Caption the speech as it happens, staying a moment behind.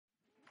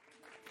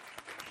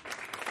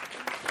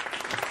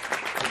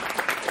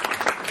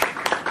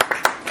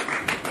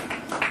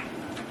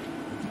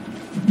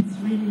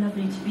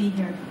lovely to be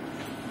here.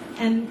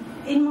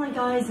 In my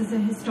guise as a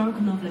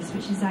historical novelist,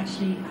 which is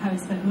actually how I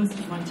spent most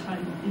of my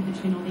time in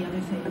between all the other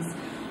things,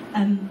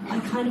 I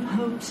kind of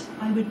hoped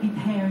I would be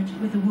paired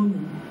with a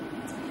woman.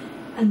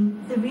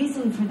 And the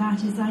reason for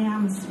that is I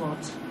am a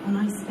SWAT, and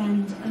I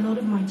spend a lot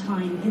of my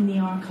time in the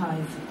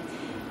archive.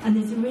 And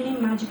there's a really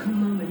magical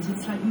moment.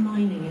 It's like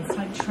mining, it's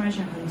like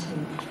treasure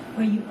hunting,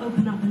 where you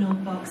open up an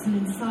old box and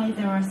inside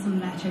there are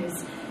some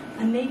letters,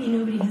 and maybe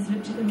nobody has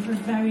looked at them for a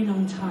very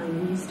long time,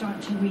 and you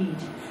start to read.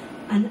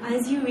 And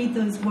as you read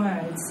those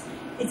words,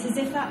 it's as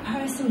if that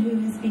person who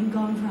has been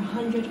gone for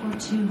 100 or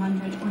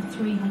 200 or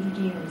 300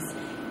 years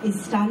is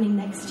standing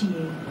next to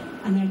you,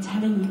 and they're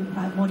telling you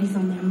about what is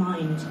on their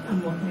mind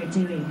and what they're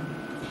doing.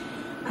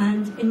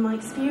 And in my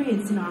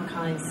experience in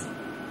archives,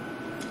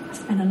 I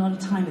spend a lot of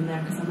time in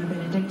there because I'm a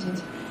bit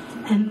addicted.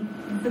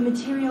 The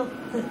material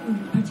that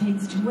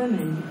pertains to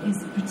women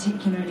is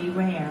particularly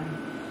rare.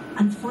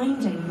 And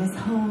finding this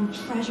whole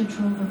treasure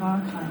trove of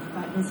archive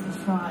about Elizabeth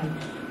Fry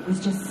was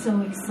just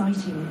so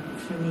exciting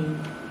for me.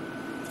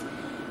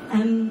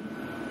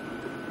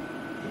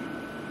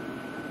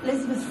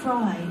 Elizabeth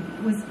Fry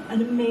was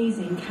an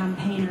amazing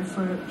campaigner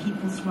for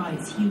people's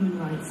rights, human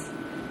rights,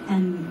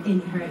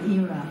 in her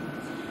era.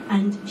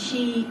 And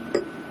she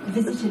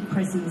visited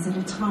prisons at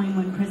a time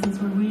when prisons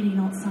were really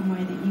not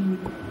somewhere that you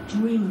would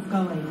dream of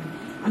going,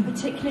 and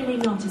particularly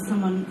not as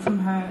someone from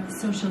her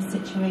social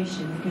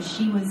situation, because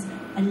she was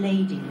a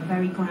lady, a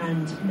very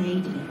grand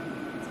lady.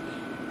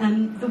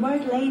 The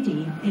word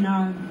lady in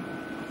our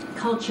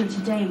culture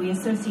today, we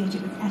associate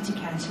it with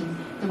etiquette and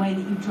the way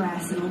that you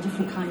dress and all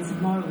different kinds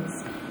of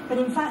morals. But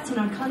in fact, in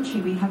our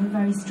country, we have a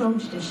very strong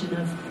tradition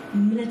of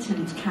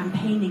militant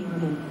campaigning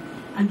women.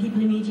 And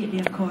people immediately,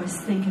 of course,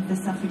 think of the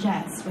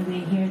suffragettes when they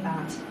hear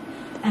that.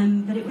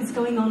 But it was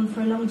going on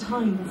for a long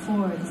time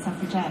before the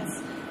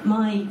suffragettes.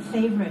 My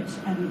favourite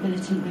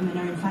militant women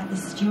are, in fact, the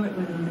Stuart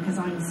women, because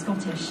I'm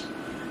Scottish.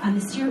 And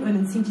the Stuart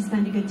women seem to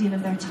spend a good deal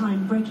of their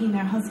time breaking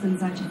their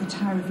husbands out of the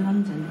Tower of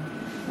London,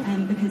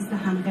 because the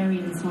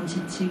Hanoverians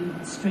wanted to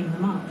string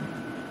them up.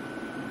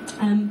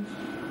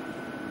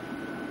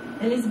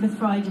 Elizabeth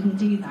Fry didn't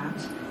do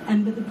that,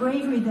 but the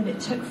bravery that it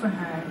took for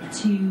her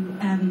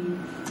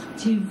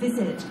to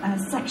visit a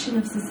section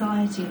of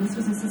society, and this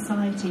was a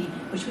society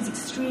which was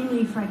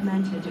extremely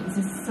fragmented. It was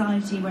a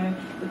society where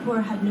the poor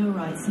had no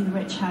rights and the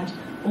rich had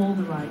all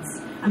the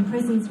rights. And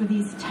prisons were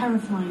these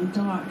terrifying,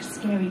 dark,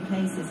 scary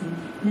places, and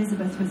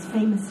Elizabeth was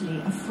famously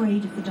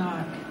afraid of the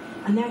dark.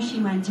 And there she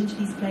went into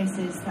these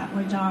places that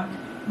were dark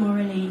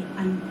morally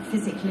and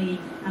physically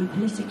and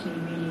politically,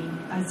 really,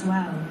 as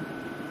well.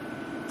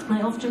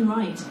 I often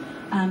write,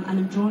 and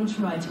am drawn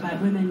to write,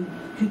 about women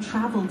who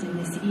travelled in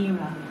this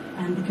era,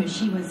 because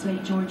she was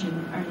late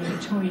Georgian, early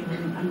Victorian,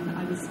 and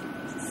I was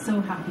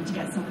so happy to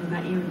get someone in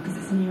that era because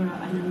it's an era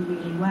I know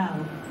really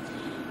well.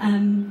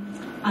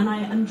 And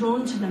I am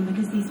drawn to them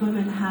because these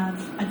women have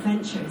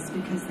adventures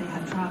because they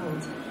have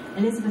travelled.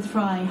 Elizabeth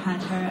Fry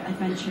had her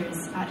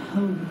adventures at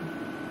home.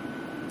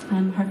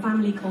 Her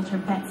family called her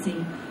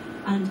Betsy,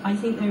 and I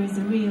think there is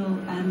a real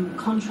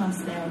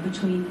contrast there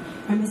between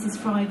her Mrs.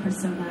 Fry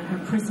persona, her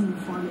prison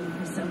reforming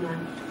persona,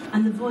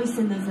 and the voice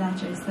in those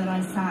letters that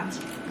I sat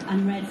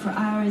and read for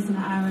hours and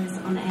hours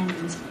on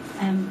end,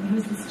 who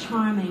was this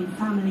charming,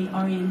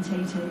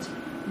 family-orientated,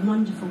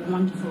 wonderful,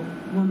 wonderful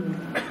woman.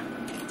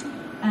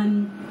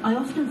 I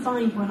often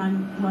find when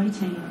I'm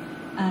writing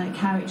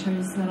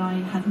characters that I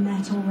have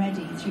met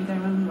already through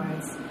their own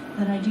words,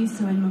 that I do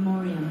so in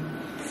memoriam.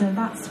 So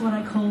that's what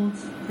I called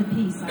the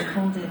piece. I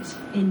called it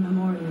In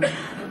Memoriam.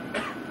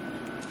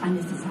 And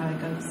this is how it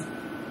goes.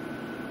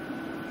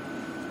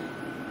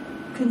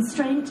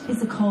 Constraint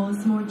is a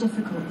cause more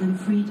difficult than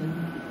freedom.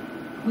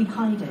 We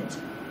hide it,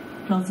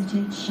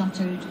 closeted,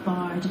 shuttered,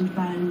 barred and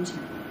bound,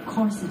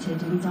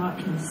 corseted in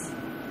darkness.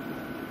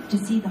 To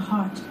see the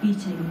heart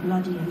beating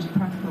bloody and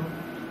purple,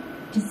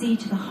 to see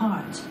to the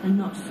heart and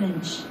not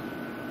flinch,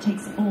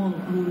 takes all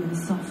a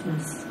woman's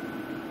softness.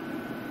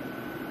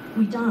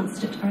 We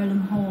danced at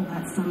Earlham Hall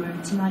that summer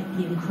to light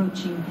the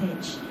encroaching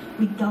pitch.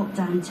 We gulped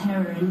down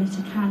terror and lit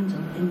a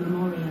candle in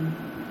memoriam.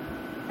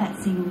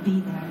 Betsy will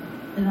be there,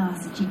 the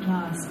last you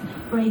clasp.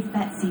 Brave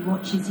Betsy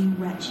watches you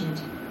wretched,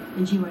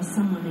 and you are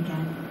someone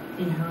again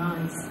in her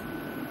eyes.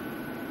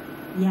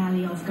 The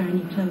alley of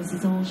Gurney Close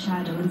is all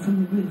shadow, and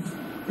from the roof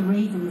the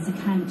ravens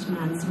account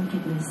man's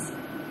wickedness.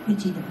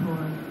 Pity the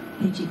poor,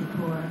 pity the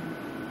poor.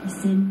 A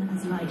sin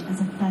as light as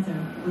a feather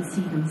will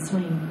see them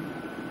swing.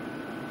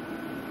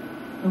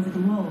 Over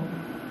the wall,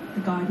 the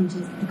garden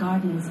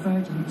is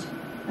verdant,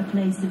 a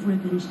place of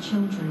ribboned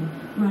children,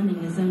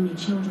 running as only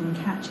children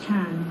catch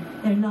can.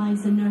 There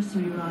lies a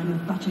nursery rhyme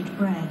of buttered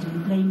bread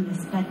and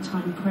blameless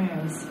bedtime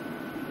prayers.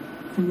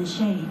 From the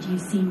shade you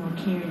see more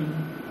clearly.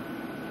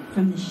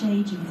 From the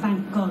shade you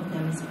thank God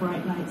there is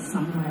bright light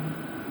somewhere,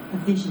 a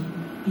vision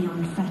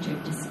beyond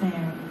fettered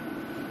despair.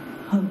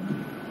 Hope.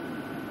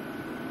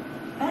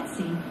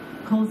 Betsy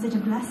calls it a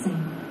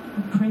blessing,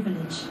 a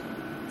privilege.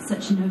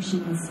 Such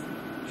notions,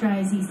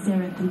 drowsy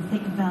syrup and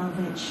thick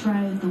velvet,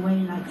 shroud the way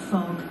like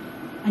fog,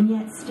 And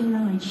yet,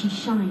 still-eyed, she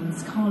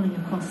shines, calling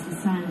across the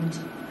sand,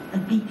 a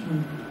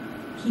beacon,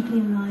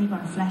 keeping alive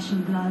our flesh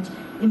and blood,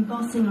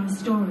 embossing our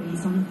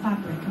stories on the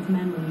fabric of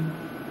memory.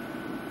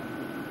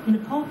 In a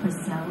pauper's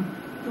cell,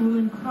 the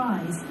woman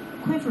cries.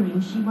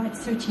 Quivering, she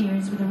wipes her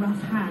tears with a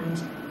rough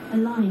hand, a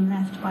line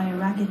left by a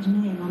ragged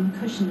nail on the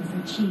cushion of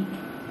her cheek.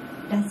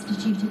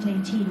 Destitute at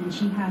 18, and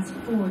she has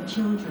 4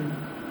 children,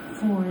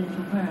 4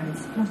 little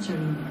birds,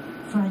 fluttering,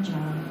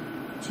 fragile,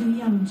 too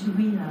young to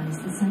realise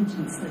the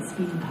sentence that's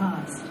been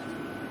passed.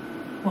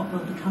 What will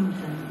become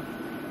of them?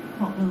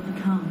 What will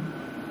become?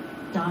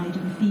 Died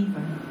of a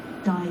fever,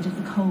 died of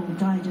the cold,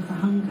 died of the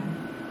hunger.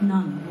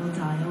 None will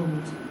die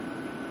old.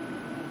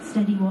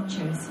 Steady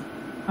watchers,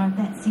 our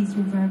Betsies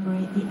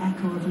reverberate the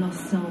echo of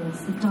lost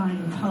souls, the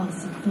dying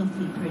pulse of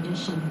filthy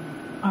perdition,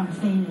 our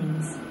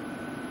failings.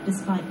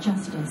 Despite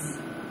justice,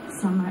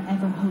 some are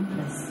ever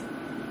hopeless,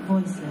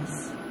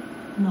 voiceless,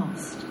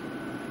 lost.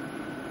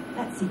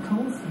 Betsy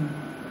calls them.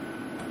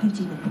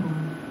 Pity the poor,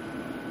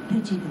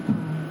 pity the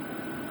poor.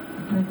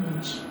 A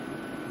privilege,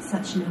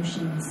 such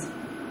notions.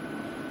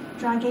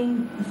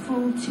 Dragging the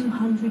full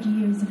 200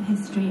 years of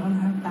history on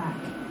her back,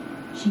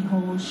 she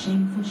hauls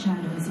shameful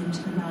shadows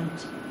into the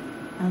light,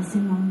 else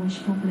in one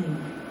wishful blink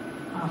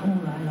are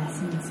all our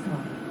lessons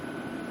gone.